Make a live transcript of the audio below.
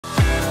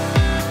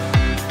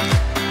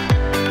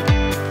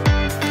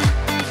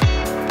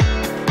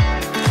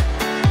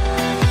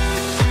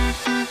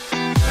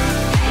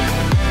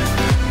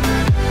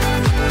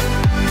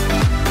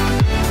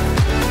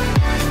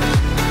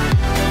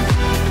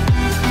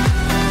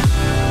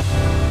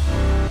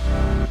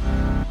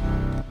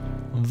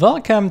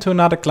Welcome to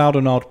another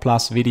cloudonaut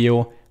Plus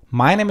video.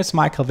 My name is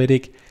Michael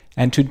Wittig,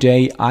 and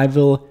today I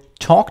will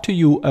talk to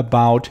you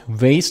about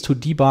ways to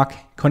debug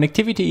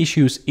connectivity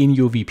issues in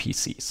your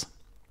VPCs.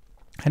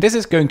 And this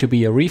is going to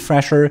be a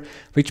refresher,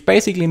 which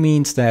basically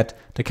means that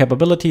the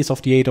capabilities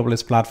of the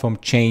AWS platform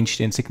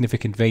changed in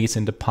significant ways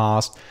in the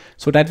past,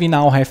 so that we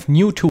now have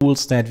new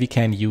tools that we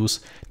can use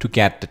to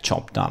get the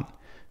job done.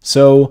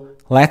 So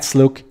let's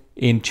look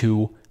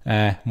into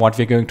what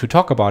we're going to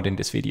talk about in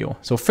this video.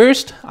 So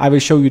first, I will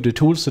show you the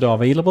tools that are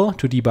available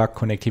to debug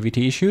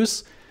connectivity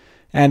issues.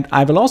 And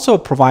I will also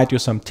provide you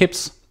some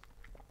tips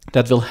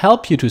that will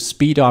help you to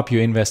speed up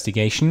your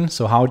investigation.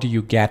 So how do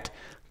you get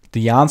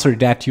the answer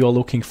that you're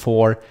looking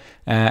for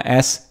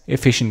as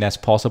efficient as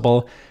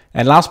possible?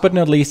 And last but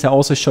not least, I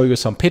also show you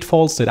some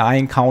pitfalls that I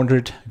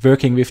encountered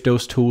working with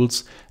those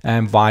tools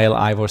while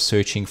I was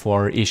searching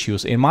for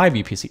issues in my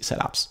VPC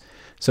setups.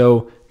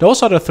 So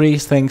those are the three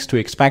things to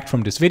expect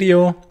from this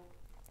video.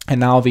 And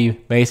now we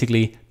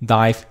basically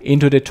dive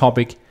into the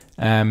topic,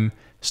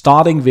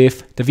 starting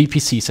with the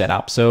VPC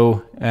setup.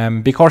 So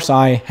because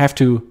I have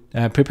to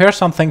prepare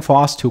something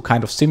for us to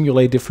kind of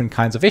simulate different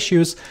kinds of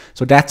issues,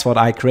 so that's what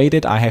I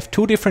created. I have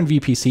two different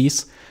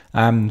VPCs,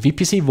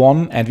 VPC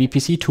 1 and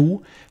VPC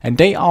 2, and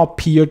they are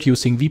peered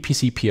using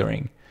VPC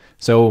peering.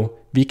 So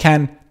we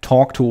can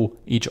talk to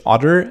each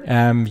other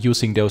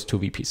using those two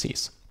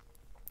VPCs.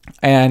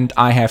 And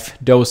I have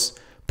those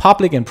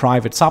public and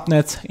private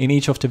subnets in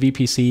each of the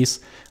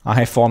VPCs. I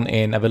have one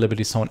in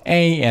availability zone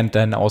A and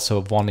then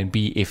also one in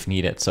B if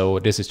needed. So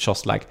this is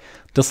just like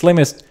the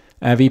slimmest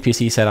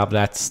VPC setup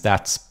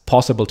that's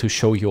possible to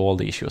show you all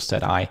the issues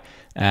that I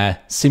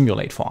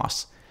simulate for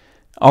us.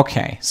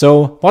 Okay,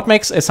 so what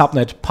makes a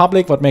subnet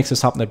public? What makes a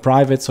subnet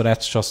private? So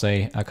that's just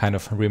a kind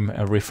of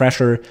a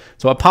refresher.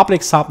 So a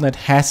public subnet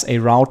has a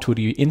route to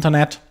the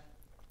internet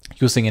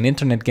using an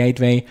internet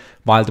gateway,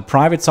 while the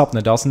private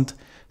subnet doesn't.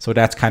 So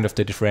that's kind of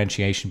the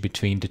differentiation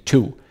between the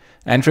two.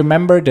 And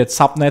remember that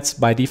subnets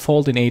by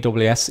default in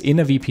AWS in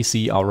a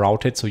VPC are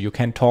routed, so you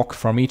can talk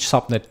from each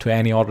subnet to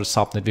any other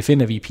subnet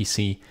within a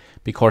VPC,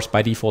 because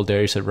by default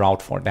there is a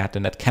route for that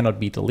and that cannot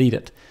be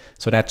deleted.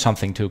 So that's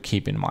something to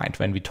keep in mind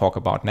when we talk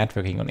about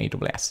networking on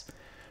AWS.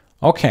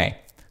 Okay,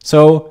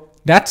 so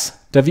that's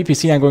the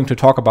VPC I'm going to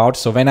talk about.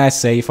 So when I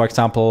say, for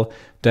example,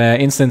 the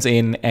instance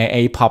in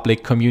A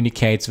public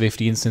communicates with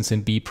the instance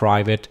in B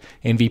private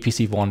in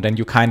VPC 1, then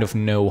you kind of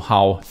know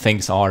how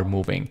things are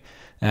moving.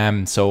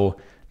 So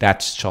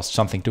that's just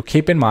something to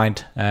keep in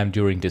mind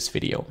during this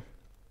video.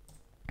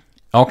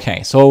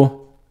 Okay,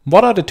 so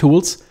what are the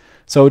tools?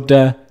 So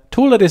the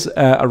tool that is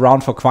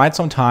around for quite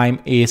some time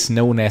is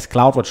known as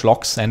CloudWatch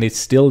Logs, and it's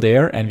still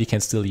there and we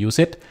can still use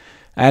it.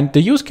 And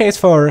the use case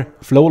for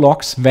flow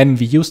logs when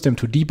we use them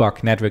to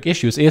debug network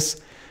issues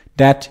is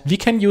that we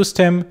can use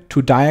them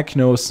to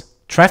diagnose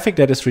traffic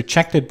that is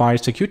rejected by a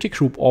security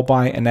group or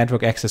by a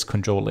network access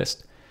control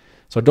list.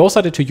 So those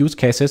are the two use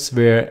cases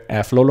where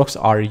flow logs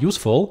are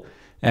useful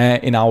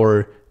in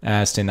our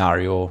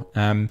scenario.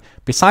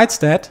 Besides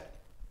that,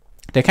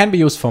 they can be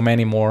used for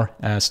many more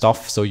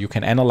stuff. So you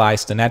can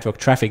analyze the network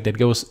traffic that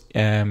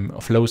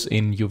flows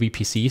in your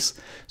VPCs.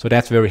 So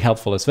that's very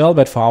helpful as well.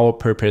 But for our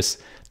purpose,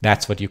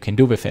 that's what you can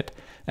do with it.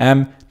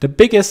 The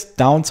biggest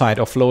downside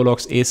of flow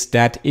logs is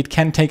that it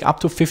can take up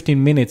to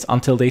 15 minutes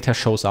until data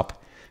shows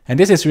up. And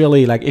this is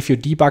really like if you're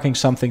debugging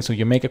something, so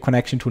you make a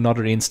connection to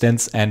another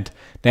instance and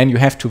then you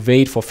have to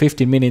wait for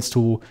 15 minutes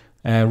to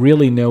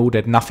really know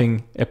that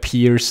nothing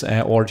appears,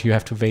 or you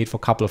have to wait for a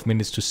couple of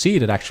minutes to see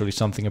that actually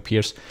something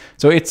appears.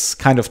 So it's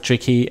kind of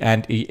tricky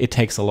and it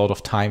takes a lot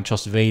of time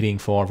just waiting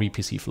for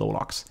VPC flow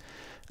logs.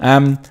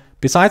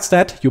 Besides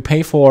that, you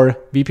pay for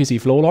VPC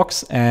flow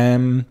logs,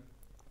 and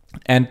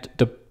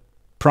the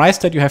price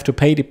that you have to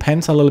pay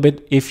depends a little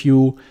bit if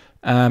you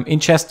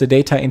ingest the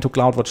data into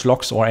CloudWatch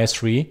Logs or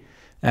S3.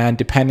 And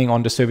depending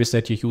on the service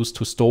that you use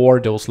to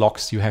store those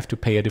logs, you have to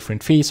pay a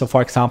different fee. So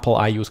for example,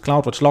 I use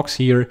CloudWatch Logs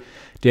here.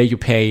 There you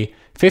pay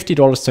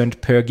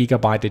 $50 per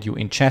gigabyte that you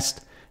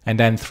ingest, and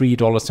then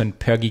 $3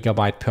 per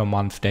gigabyte per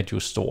month that you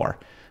store.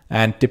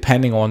 And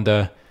depending on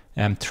the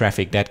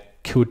traffic,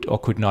 that could or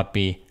could not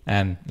be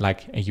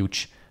like a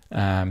huge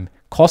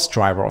cost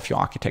driver of your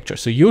architecture.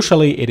 So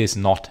usually it is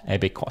not a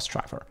big cost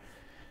driver.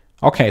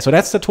 Okay, so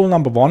that's the tool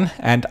number one.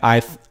 And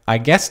I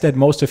guess that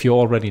most of you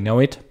already know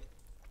it.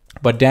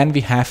 But then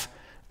we have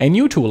a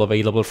new tool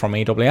available from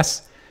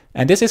AWS,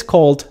 and this is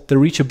called the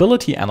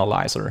Reachability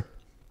Analyzer.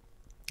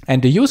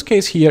 And the use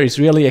case here is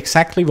really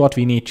exactly what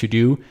we need to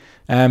do.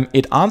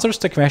 It answers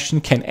the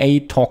question, can A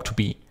talk to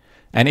B?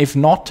 And if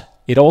not,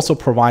 it also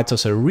provides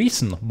us a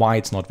reason why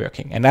it's not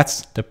working. And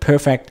that's the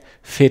perfect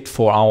fit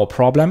for our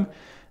problem.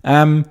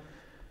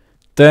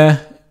 The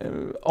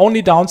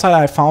only downside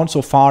I found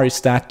so far is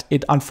that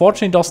it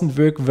unfortunately doesn't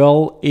work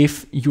well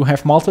if you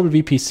have multiple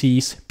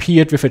VPCs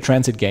peered with a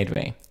transit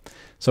gateway.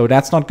 So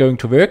that's not going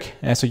to work.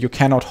 So you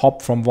cannot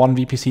hop from one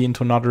VPC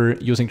into another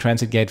using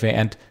transit gateway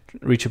and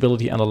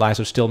Reachability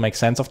Analyzer still makes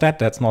sense of that.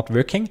 That's not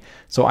working.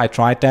 So I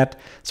tried that.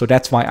 So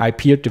that's why I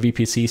peered the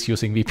VPCs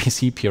using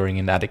VPC peering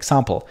in that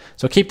example.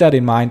 So keep that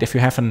in mind. If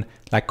you have an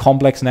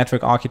complex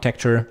network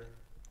architecture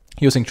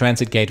using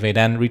Transit Gateway,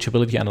 then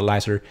Reachability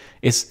Analyzer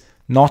is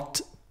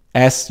not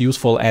as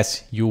useful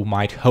as you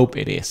might hope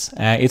it is.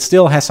 It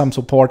still has some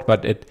support,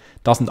 but it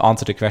doesn't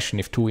answer the question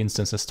if two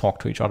instances talk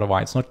to each other,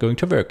 why it's not going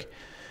to work.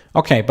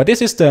 Okay, but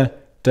this is the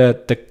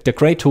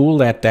great tool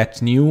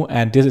that's new,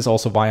 and this is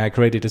also why I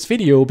created this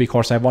video,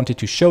 because I wanted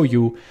to show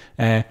you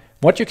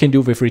what you can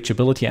do with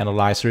Reachability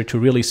Analyzer to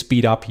really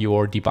speed up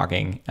your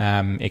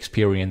debugging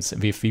experience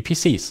with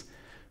VPCs.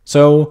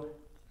 So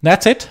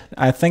that's it.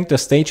 I think the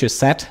stage is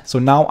set. So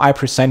now I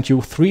present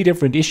you 3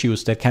 different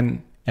issues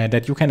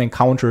that you can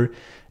encounter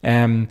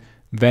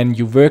when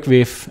you work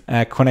with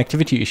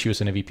connectivity issues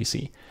in a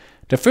VPC.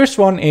 The first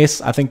one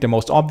is, I think, the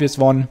most obvious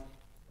one.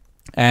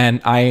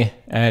 And I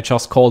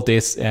just called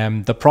this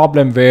the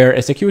problem where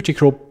a security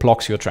group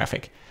blocks your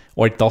traffic,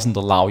 or it doesn't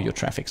allow your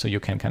traffic. So you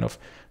can kind of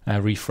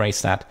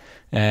rephrase that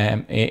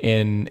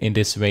in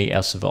this way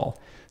as well.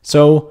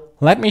 So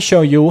let me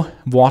show you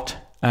what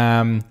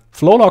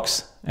Flow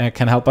Logs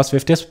can help us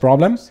with this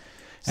problem.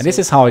 And this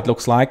is how it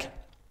looks like.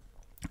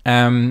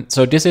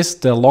 So this is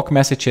the log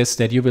messages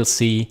that you will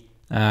see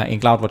in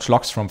CloudWatch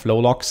Logs from Flow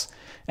Logs.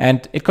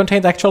 And it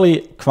contains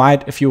actually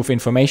quite a few of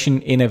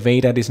information in a way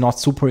that is not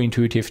super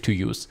intuitive to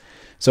use.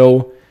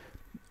 So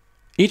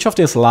each of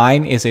this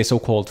line is a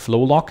so-called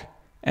flow log.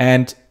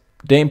 And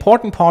the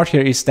important part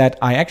here is that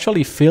I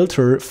actually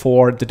filter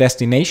for the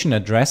destination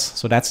address.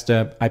 So that's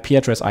the IP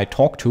address I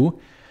talk to.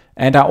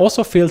 And I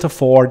also filter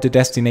for the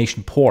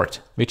destination port,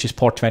 which is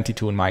port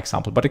 22 in my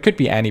example, but it could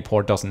be any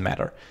port, doesn't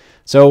matter.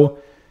 So,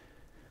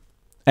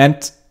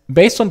 and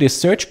based on this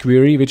search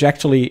query, which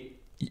actually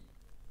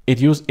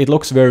it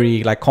looks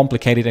very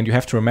complicated, and you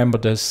have to remember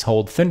this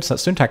whole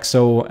syntax.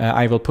 So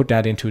I will put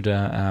that into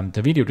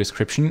the video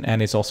description,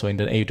 and it's also in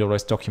the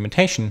AWS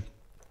documentation.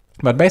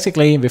 But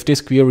basically with this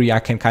query, I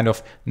can kind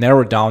of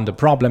narrow down the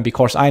problem,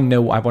 because I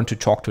know I want to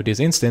talk to this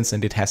instance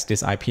and it has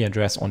this IP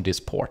address on this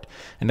port.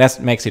 And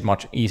that makes it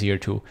much easier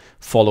to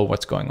follow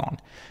what's going on.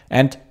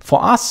 And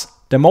for us,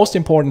 the most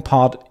important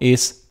part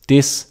is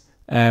this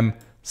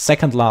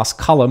second last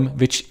column,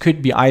 which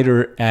could be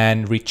either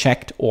an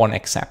reject or an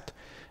accept.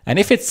 And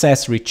if it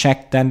says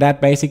reject, then that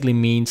basically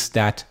means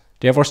that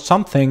there was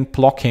something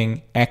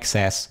blocking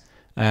access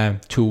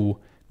to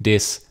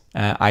this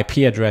IP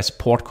address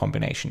port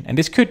combination. And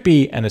this could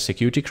be in a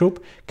security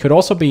group, could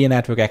also be a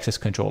network access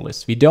control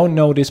list. We don't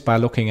know this by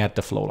looking at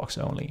the flow logs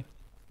only.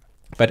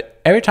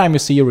 But every time you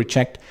see a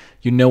reject,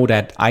 you know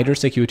that either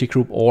security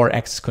group or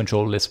access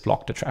control list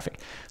block the traffic.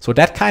 So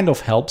that kind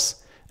of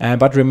helps.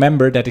 But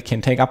remember that it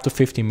can take up to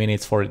 50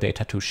 minutes for the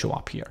data to show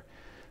up here.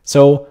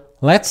 So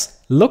let's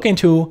look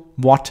into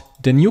what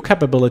the new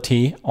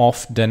capability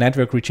of the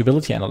Network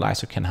Reachability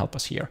Analyzer can help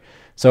us here.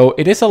 So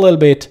it is a little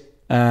bit,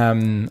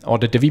 or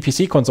the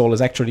VPC console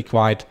is actually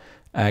quite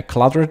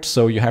cluttered.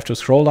 So you have to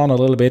scroll down a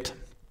little bit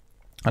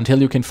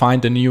until you can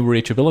find the new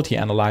Reachability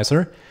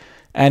Analyzer.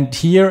 And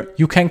here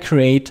you can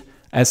create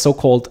a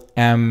so-called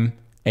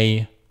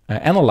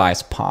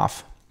analyze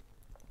path.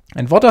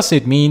 And what does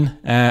it mean,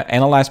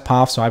 analyze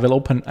path? So I will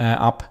open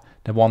up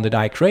the one that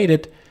I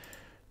created.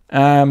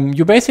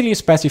 You basically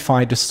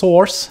specify the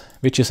source,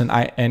 which is an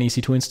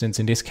EC2 instance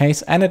in this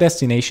case, and a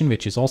destination,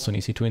 which is also an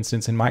EC2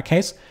 instance in my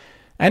case.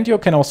 And you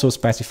can also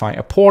specify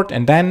a port,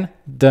 and then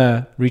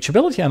the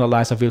Reachability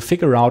Analyzer will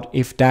figure out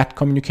if that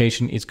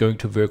communication is going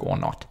to work or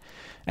not.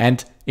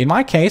 And in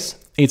my case,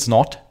 it's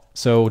not.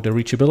 So the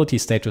reachability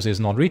status is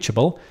not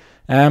reachable.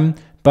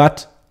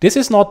 But this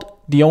is not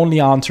the only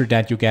answer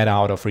that you get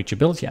out of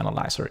Reachability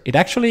Analyzer. It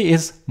actually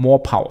is more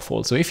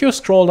powerful. So if you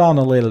scroll down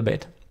a little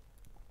bit,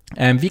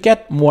 we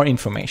get more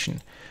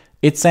information.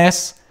 It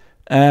says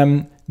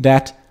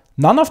that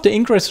none of the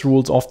ingress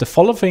rules of the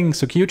following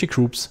security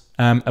groups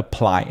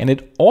apply, and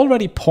it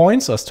already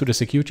points us to the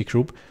security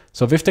group.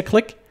 So with the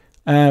click,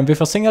 with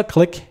a single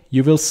click,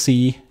 you will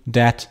see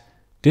that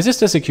this is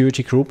the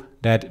security group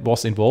that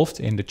was involved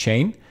in the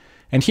chain.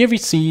 And here we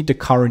see the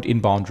current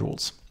inbound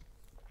rules.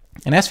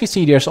 And as we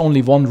see, there's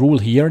only one rule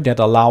here that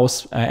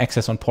allows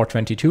access on port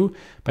 22,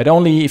 but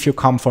only if you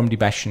come from the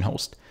Bastion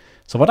host.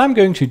 So what I'm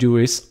going to do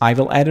is I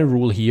will add a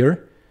rule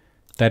here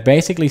that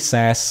basically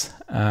says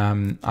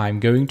I'm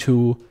going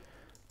to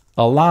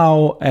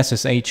allow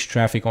SSH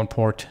traffic on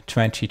port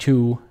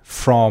 22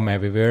 from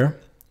everywhere.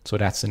 So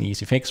that's an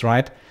easy fix,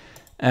 right?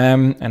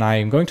 And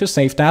I'm going to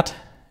save that.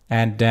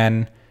 And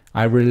then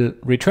I will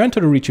return to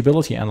the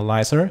Reachability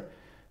Analyzer,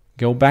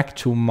 go back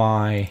to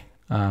my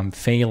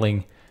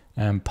failing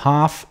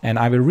path, and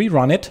I will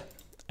rerun it,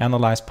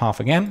 analyze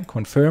path again,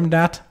 confirm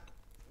that.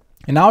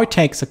 And now it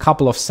takes a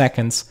couple of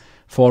seconds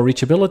for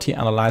Reachability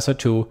Analyzer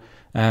to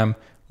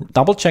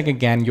double check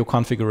again your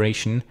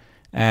configuration.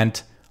 And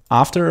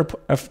after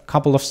a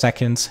couple of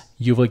seconds,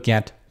 you will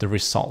get the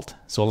result.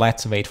 So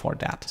let's wait for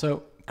that.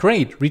 So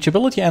great,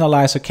 Reachability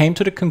Analyzer came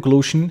to the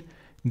conclusion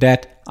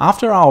that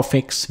after our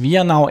fix, we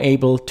are now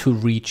able to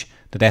reach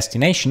the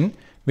destination,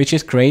 which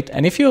is great.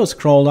 And if you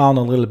scroll down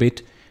a little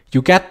bit,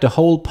 you get the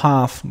whole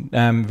path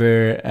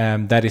where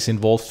that is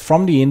involved,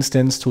 from the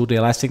instance to the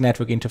Elastic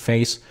Network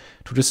Interface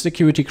to the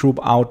security group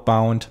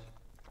outbound.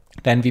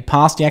 Then we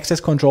pass the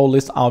access control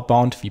list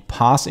outbound. We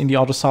pass in the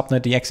other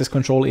subnet the access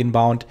control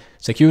inbound,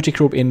 security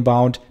group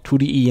inbound to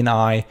the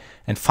ENI,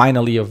 and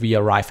finally we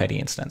arrive at the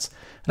instance.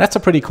 That's a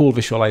pretty cool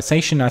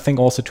visualization, I think,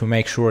 also to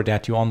make sure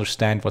that you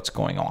understand what's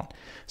going on.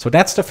 So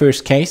that's the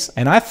first case,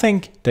 and I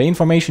think the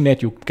information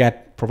that you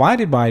get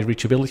provided by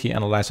Reachability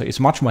Analyzer is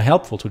much more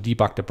helpful to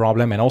debug the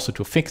problem and also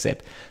to fix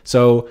it.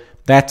 So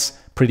that's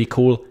pretty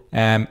cool,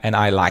 and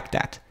I like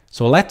that.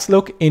 So let's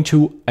look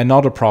into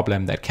another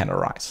problem that can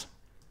arise.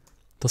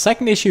 The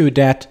second issue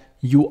that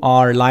you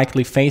are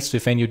likely faced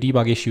with when you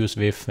debug issues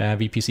with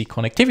VPC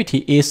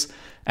connectivity is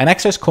an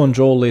access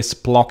control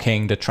list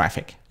blocking the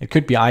traffic. It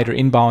could be either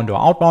inbound or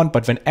outbound,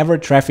 but whenever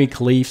traffic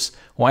leaves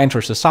or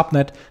enters a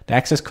subnet, the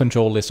access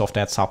control list of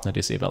that subnet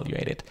is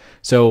evaluated.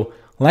 So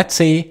let's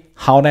see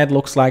how that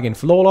looks like in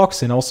Flow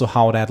Logs and also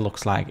how that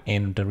looks like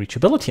in the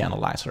Reachability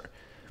Analyzer.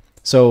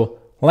 So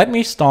let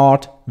me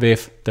start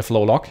with the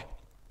Flow Log.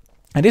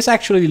 And this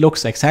actually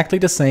looks exactly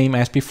the same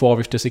as before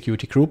with the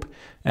security group.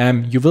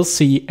 You will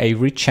see a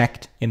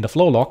reject in the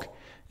Flow Log.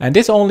 And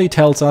this only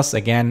tells us,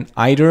 again,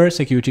 either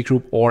security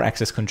group or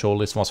access control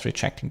list was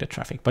rejecting the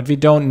traffic. But we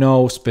don't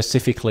know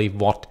specifically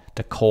what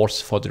the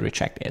cause for the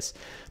reject is.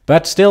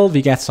 But still,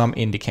 we get some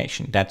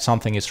indication that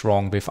something is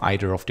wrong with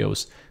either of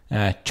those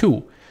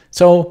two.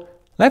 So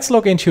let's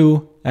look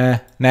into a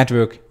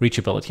network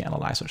reachability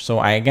analyzer. So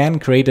I again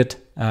created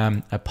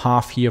a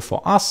path here for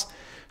us.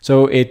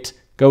 So it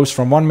goes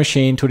from one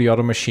machine to the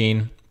other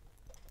machine.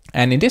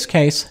 And in this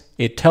case,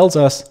 it tells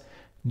us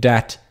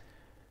that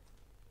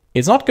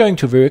it's not going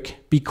to work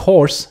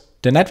because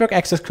the network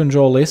access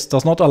control list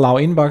does not allow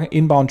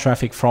inbound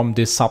traffic from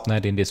this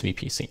subnet in this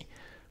VPC.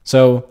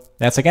 So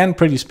that's again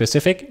pretty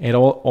specific. It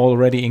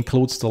already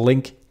includes the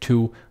link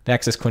to the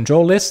access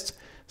control list.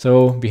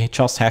 So we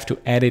just have to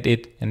edit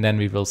it and then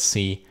we will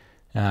see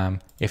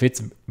if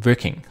it's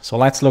working. So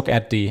let's look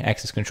at the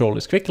access control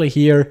list quickly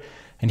here.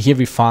 And here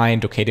we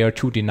find, okay, there are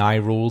two deny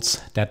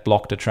rules that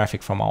block the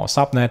traffic from our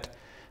subnet.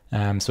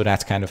 So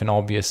that's kind of an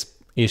obvious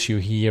issue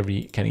here.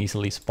 We can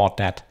easily spot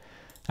that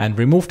and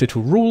remove the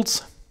two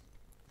rules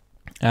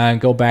and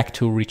go back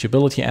to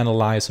Reachability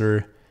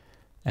Analyzer.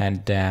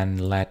 And then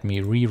let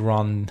me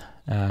rerun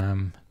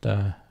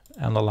the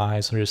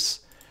analyzers.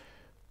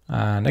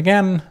 And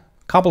again,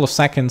 a couple of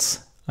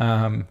seconds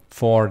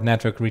for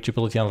Network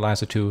Reachability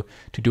Analyzer to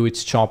do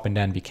its job, and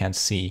then we can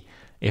see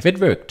if it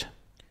worked.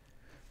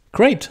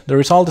 Great, the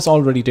result is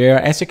already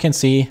there. As you can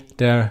see,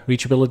 the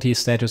reachability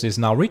status is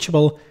now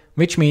reachable,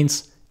 which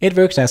means it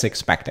works as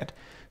expected.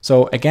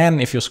 So again,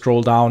 if you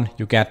scroll down,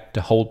 you get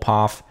the whole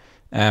path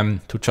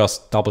to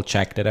just double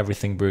check that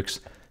everything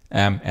works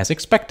as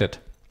expected.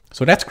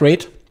 So that's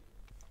great.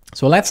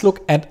 So let's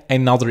look at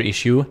another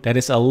issue that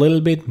is a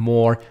little bit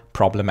more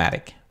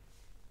problematic.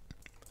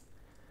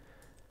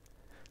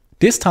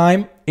 This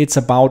time it's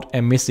about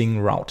a missing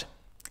route.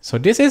 So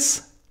this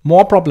is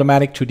more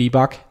problematic to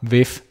debug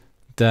with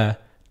the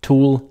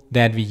tool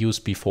that we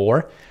used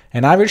before,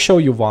 and I will show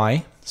you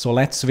why. So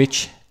let's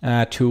switch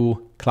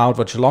to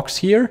CloudWatch Logs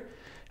here,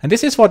 and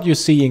this is what you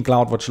see in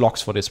CloudWatch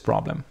Logs for this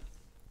problem.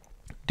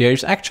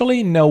 There's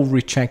actually no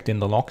reject in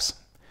the logs,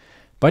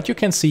 but you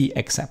can see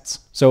accepts.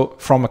 So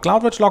from a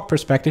CloudWatch Log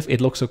perspective, it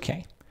looks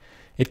okay.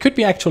 It could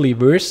be actually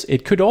worse.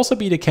 It could also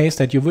be the case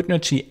that you would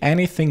not see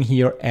anything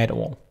here at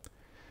all.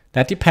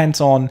 That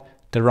depends on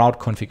the route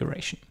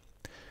configuration.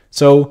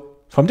 So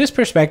from this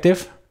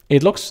perspective,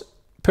 it looks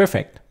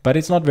perfect, but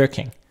it's not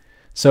working.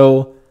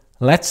 So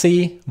let's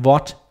see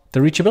what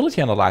the Reachability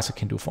Analyzer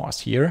can do for us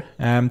here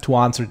to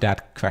answer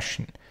that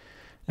question.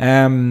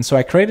 So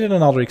I created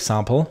another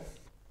example,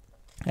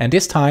 and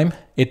this time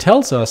it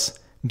tells us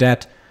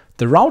that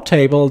the route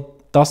table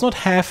does not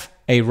have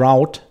a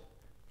route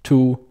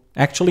to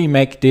actually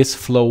make this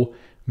flow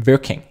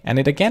working. And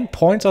it again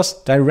points us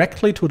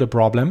directly to the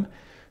problem.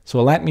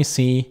 So let me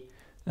see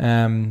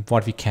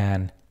what we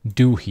can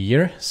do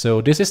here.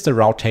 So this is the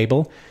route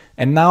table.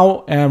 And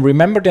now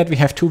remember that we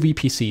have two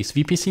VPCs,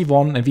 VPC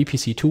 1 and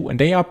VPC 2, and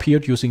they are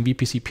peered using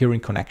VPC peering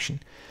connection.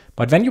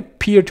 But when you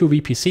peer two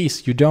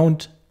VPCs,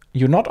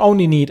 you not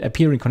only need a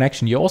peering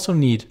connection, you also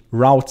need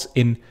routes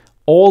in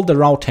all the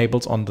route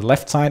tables on the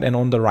left side and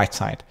on the right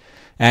side.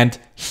 And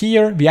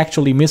here we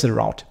actually miss a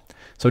route.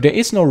 So there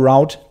is no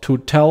route to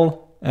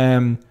tell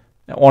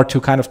or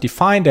to kind of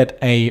define that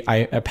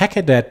a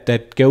packet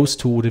that goes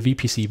to the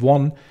VPC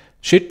 1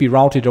 should be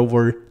routed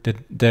over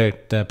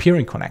the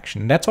peering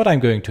connection. That's what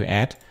I'm going to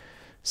add.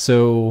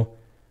 So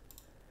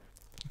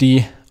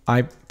the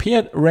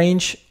IP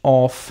range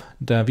of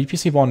the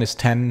VPC 1 is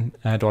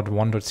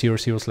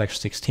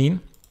 10.1.00/16,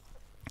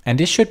 and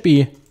this should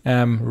be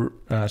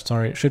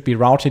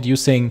routed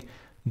using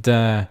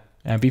the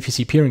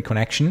VPC peering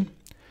connection.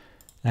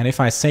 And if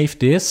I save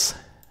this,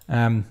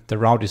 the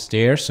route is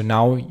there. So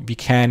now we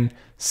can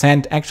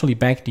send actually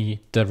back the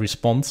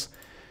response.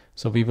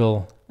 So we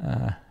will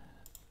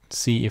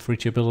see if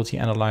Reachability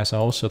Analyzer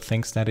also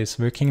thinks that it's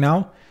working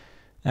now.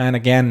 And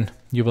again,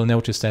 you will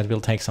notice that it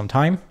will take some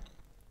time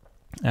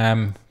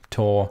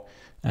to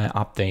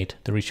update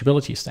the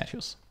reachability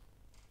status.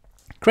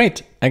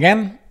 Great.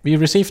 Again, we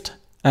received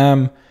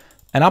an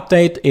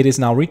update. It is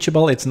now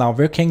reachable. It's now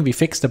working. We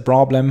fixed the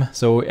problem.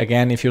 So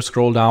again, if you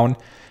scroll down,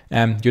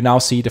 you now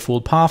see the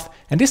full path.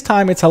 And this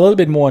time it's a little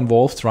bit more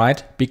involved,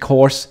 right?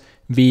 Because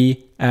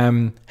we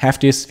have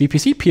this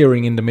VPC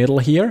peering in the middle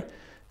here.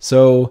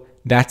 So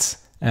that's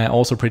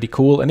also pretty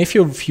cool. And if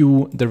you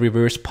view the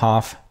reverse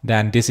path,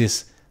 then this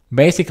is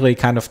basically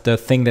kind of the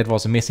thing that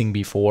was missing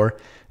before.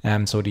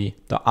 So the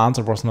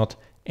answer was not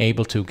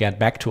able to get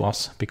back to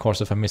us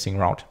because of a missing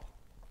route.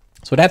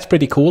 So that's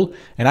pretty cool.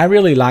 And I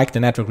really like the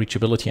Network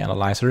Reachability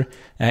Analyzer.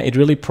 It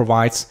really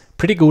provides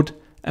pretty good,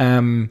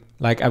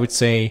 like I would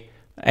say,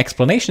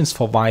 explanations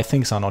for why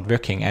things are not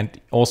working,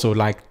 and also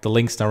like the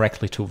links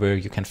directly to where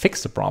you can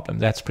fix the problem.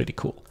 That's pretty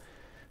cool.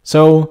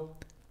 So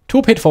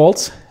 2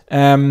 pitfalls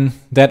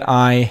that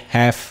I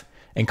have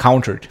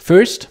encountered.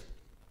 First,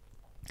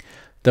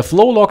 the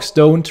flow logs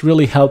don't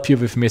really help you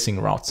with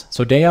missing routes.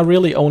 So they are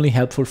really only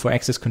helpful for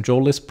access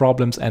control list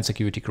problems and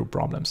security group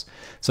problems.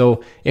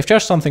 So if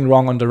there's something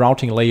wrong on the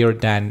routing layer,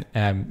 then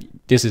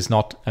this is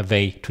not a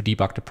way to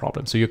debug the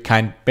problem. So you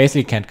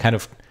basically can kind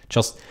of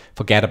just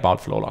forget about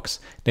flow logs.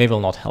 They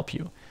will not help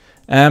you.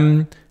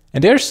 And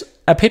there's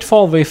a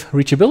pitfall with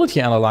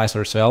Reachability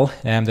Analyzer as well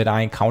that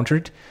I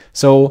encountered.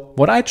 So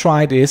what I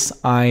tried is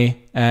I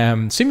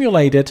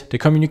simulated the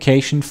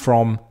communication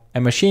from a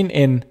machine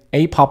in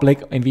A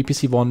public in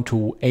VPC 1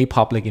 to A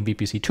public in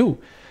VPC 2.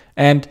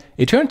 And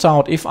it turns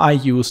out if I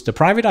use the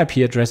private IP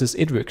addresses,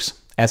 it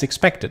works as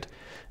expected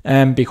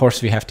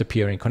because we have the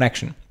peering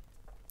connection.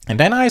 And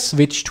then I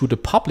switched to the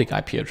public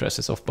IP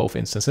addresses of both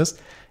instances.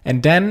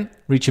 And then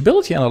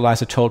Reachability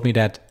Analyzer told me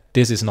that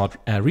this is not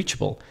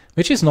reachable,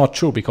 which is not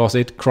true because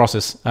it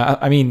crosses.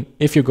 I mean,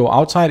 if you go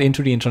outside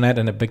into the internet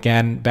and it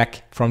began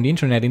back from the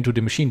internet into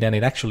the machine, then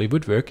it actually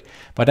would work.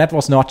 But that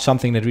was not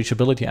something that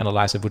Reachability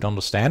Analyzer would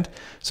understand.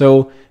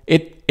 So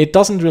it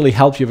doesn't really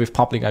help you with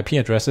public IP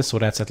addresses. So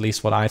that's at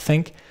least what I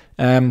think.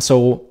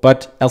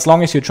 But as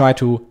long as you try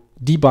to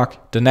debug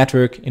the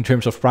network in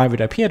terms of private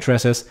IP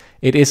addresses,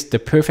 it is the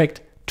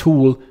perfect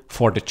tool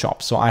for the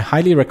job. So I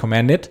highly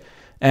recommend it.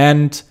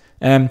 And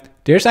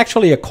there's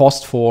actually a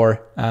cost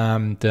for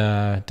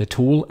the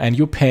tool, and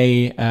you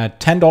pay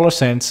 10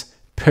 cents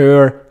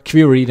per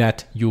query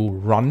that you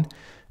run.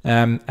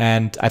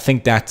 And I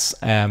think that's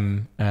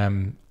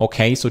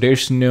okay. So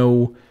there's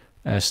no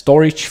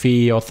storage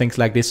fee or things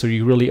like this. So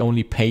you really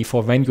only pay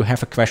for when you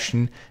have a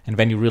question and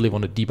when you really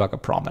want to debug a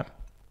problem.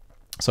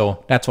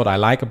 So that's what I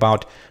like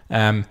about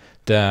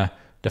the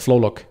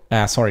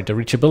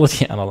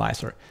Reachability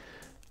Analyzer.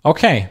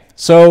 Okay,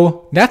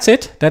 so that's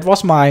it. That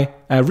was my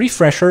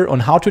refresher on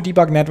how to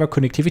debug network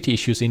connectivity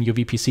issues in your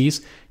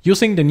VPCs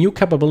using the new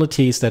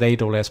capabilities that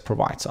AWS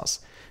provides us.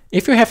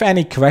 If you have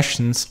any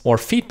questions or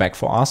feedback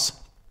for us,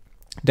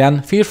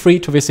 then feel free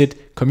to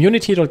visit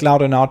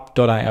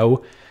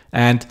community.cloudonaut.io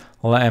and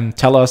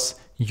tell us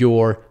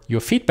your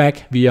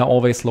feedback. We are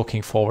always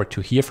looking forward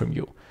to hear from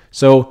you.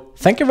 So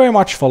thank you very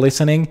much for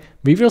listening.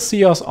 We will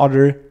see us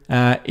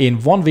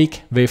in 1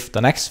 week with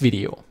the next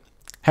video.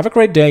 Have a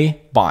great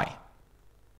day. Bye.